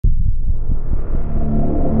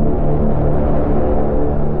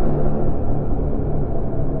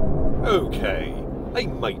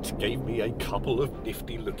it gave me a couple of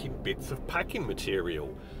nifty looking bits of packing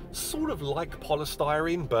material. Sort of like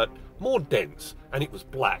polystyrene, but more dense, and it was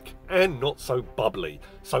black and not so bubbly,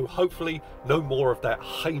 so hopefully no more of that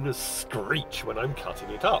heinous screech when I'm cutting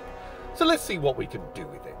it up. So let's see what we can do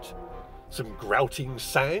with it. Some grouting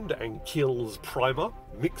sand and kills primer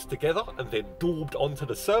mixed together and then daubed onto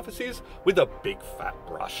the surfaces with a big fat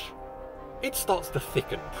brush. It starts to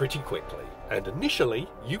thicken pretty quickly, and initially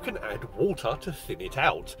you can add water to thin it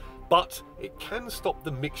out, but it can stop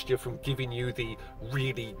the mixture from giving you the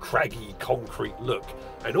really craggy concrete look,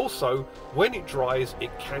 and also when it dries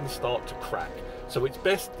it can start to crack, so it's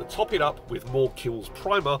best to top it up with more kills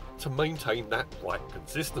primer to maintain that right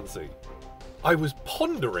consistency. I was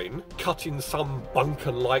pondering cutting some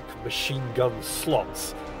bunker-like machine gun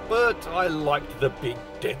slots, but I liked the big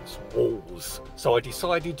dense walls, so I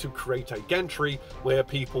decided to create a gantry where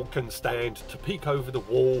people can stand to peek over the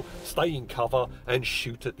wall, stay in cover and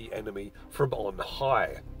shoot at the enemy from on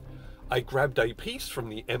high. I grabbed a piece from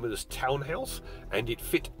the Emma's townhouse and it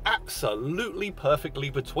fit absolutely perfectly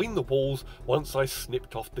between the walls once I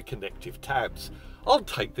snipped off the connective tabs. I'll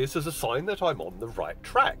take this as a sign that I'm on the right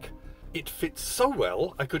track. It fits so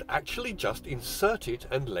well I could actually just insert it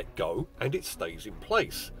and let go and it stays in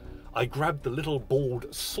place. I grabbed the little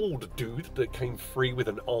bald sword dude that came free with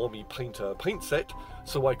an army painter paint set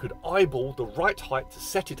so I could eyeball the right height to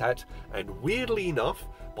set it at, and weirdly enough,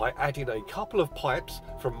 by adding a couple of pipes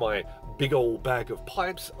from my big old bag of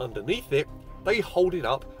pipes underneath it, they hold it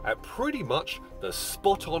up at pretty much the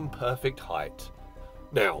spot on perfect height.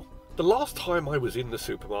 Now, the last time I was in the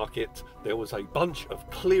supermarket, there was a bunch of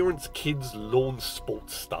clearance kids lawn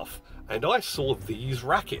sports stuff, and I saw these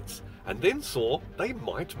rackets, and then saw they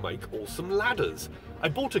might make awesome ladders. I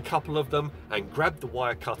bought a couple of them and grabbed the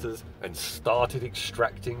wire cutters and started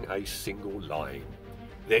extracting a single line.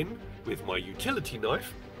 Then, with my utility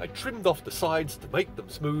knife, I trimmed off the sides to make them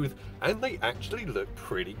smooth, and they actually look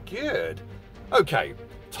pretty good. Okay,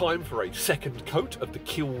 time for a second coat of the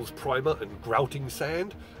kills primer and grouting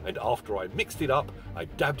sand, and after I mixed it up, I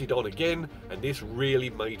dabbed it on again, and this really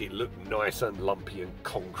made it look nice and lumpy and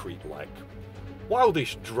concrete-like. While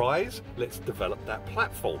this dries, let's develop that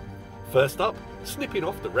platform. First up, snipping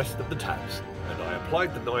off the rest of the tabs, and I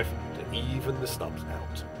applied the knife to even the stubs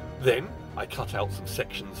out. Then, I cut out some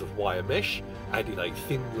sections of wire mesh, added a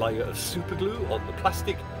thin layer of superglue on the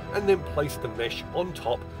plastic, and then placed the mesh on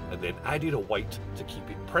top and then added a weight to keep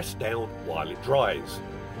it pressed down while it dries.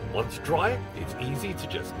 Once dry, it's easy to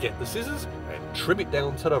just get the scissors and trim it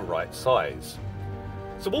down to the right size.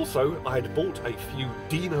 So also, I had bought a few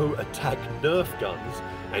Dino Attack Nerf guns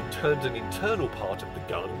and turned an internal part of the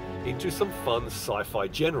gun into some fun sci-fi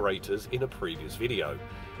generators in a previous video,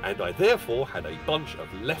 and I therefore had a bunch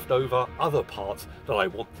of leftover other parts that I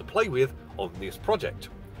want to play with on this project.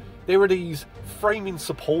 There are these framing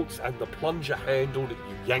supports and the plunger handle that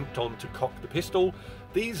you yanked on to cock the pistol.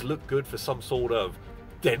 These look good for some sort of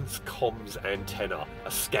dense comms antenna,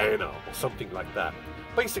 a scanner or something like that.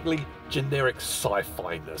 Basically, generic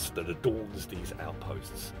sci-fi-ness that adorns these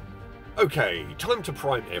outposts. Okay, time to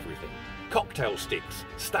prime everything. Cocktail sticks,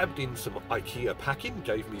 stabbed in some IKEA packing,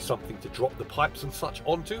 gave me something to drop the pipes and such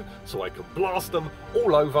onto so I could blast them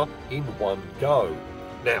all over in one go.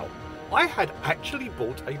 Now, I had actually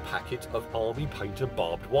bought a packet of Army Painter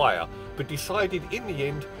barbed wire, but decided in the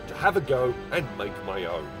end to have a go and make my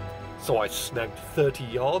own. So I snagged 30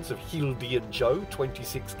 yards of Hildy & Joe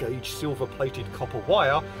 26 gauge silver plated copper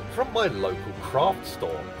wire from my local craft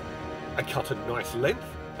store. I cut a nice length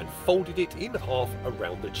and folded it in half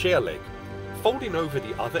around the chair leg, folding over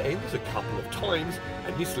the other ends a couple of times,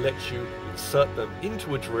 and this lets you insert them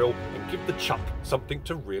into a drill and give the chuck something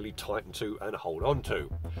to really tighten to and hold on to.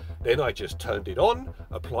 Then I just turned it on,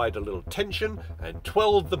 applied a little tension and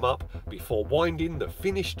twirled them up before winding the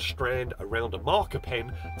finished strand around a marker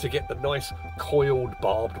pen to get the nice coiled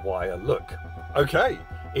barbed wire look. Okay,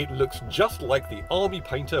 it looks just like the Army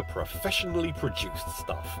Painter professionally produced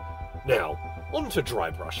stuff. Now, on to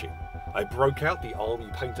dry brushing. I broke out the Army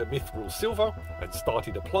Painter Mithril Silver and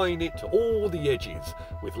started applying it to all the edges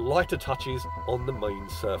with lighter touches on the main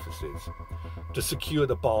surfaces. To secure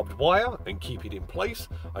the barbed wire and keep it in place,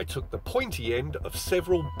 I took the pointy end of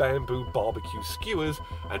several bamboo barbecue skewers,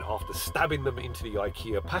 and after stabbing them into the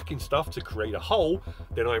IKEA packing stuff to create a hole,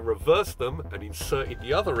 then I reversed them and inserted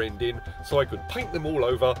the other end in so I could paint them all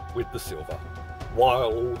over with the silver.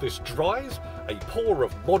 While all this dries, a pour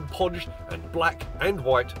of Mod Podge and black and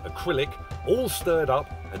white acrylic all stirred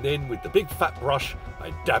up, and then with the big fat brush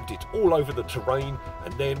I dabbed it all over the terrain,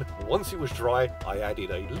 and then once it was dry I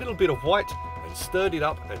added a little bit of white and then stirred it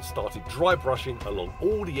up and started dry brushing along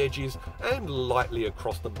all the edges and lightly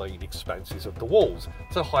across the main expanses of the walls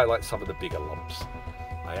to highlight some of the bigger lumps.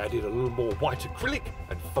 I added a little more white acrylic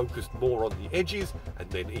and focused more on the edges, and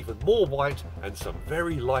then even more white and some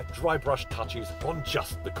very light dry brush touches on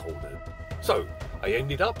just the corners. So I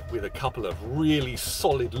ended up with a couple of really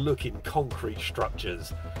solid looking concrete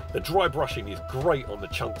structures. The dry brushing is great on the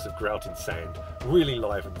chunks of grout and sand, really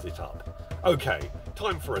livens it up. Okay,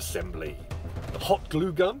 time for assembly. The hot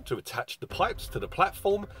glue gun to attach the pipes to the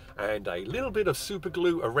platform, and a little bit of super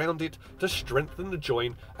glue around it to strengthen the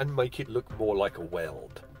join and make it look more like a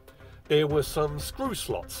weld. There were some screw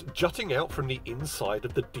slots jutting out from the inside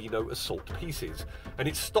of the Dino Assault pieces, and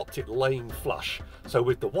it stopped it laying flush, so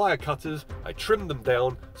with the wire cutters I trimmed them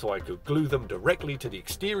down so I could glue them directly to the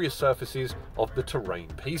exterior surfaces of the terrain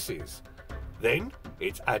pieces. Then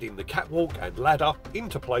it's adding the catwalk and ladder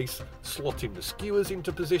into place, slotting the skewers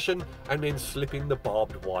into position, and then slipping the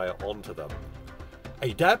barbed wire onto them.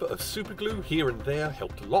 A dab of superglue here and there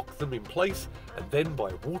helped lock them in place, and then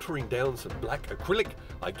by watering down some black acrylic,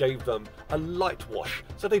 I gave them a light wash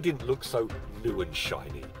so they didn't look so new and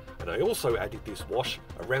shiny. And I also added this wash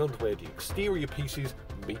around where the exterior pieces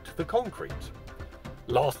meet the concrete.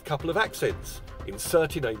 Last couple of accents: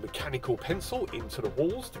 inserting a mechanical pencil into the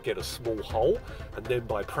walls to get a small hole, and then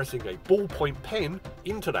by pressing a ballpoint pen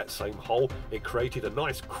into that same hole, it created a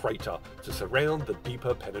nice crater to surround the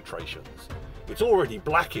deeper penetrations. It's already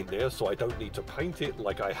black in there, so I don't need to paint it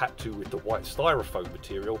like I had to with the white styrofoam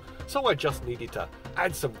material, so I just needed to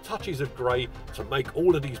add some touches of grey to make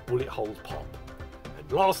all of these bullet holes pop.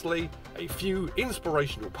 And lastly, a few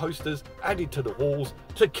inspirational posters added to the walls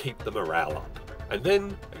to keep the morale up. And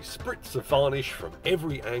then a spritz of varnish from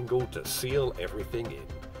every angle to seal everything in.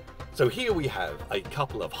 So here we have a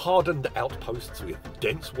couple of hardened outposts with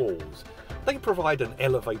dense walls. They provide an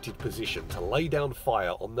elevated position to lay down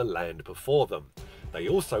fire on the land before them. They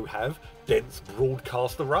also have dense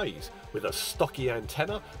broadcast arrays with a stocky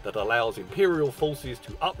antenna that allows Imperial forces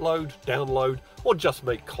to upload, download, or just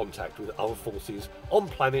make contact with other forces on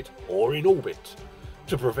planet or in orbit.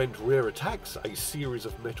 To prevent rear attacks, a series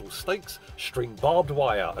of metal stakes string barbed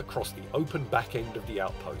wire across the open back end of the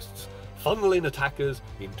outposts, funneling attackers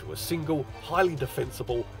into a single, highly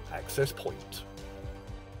defensible access point.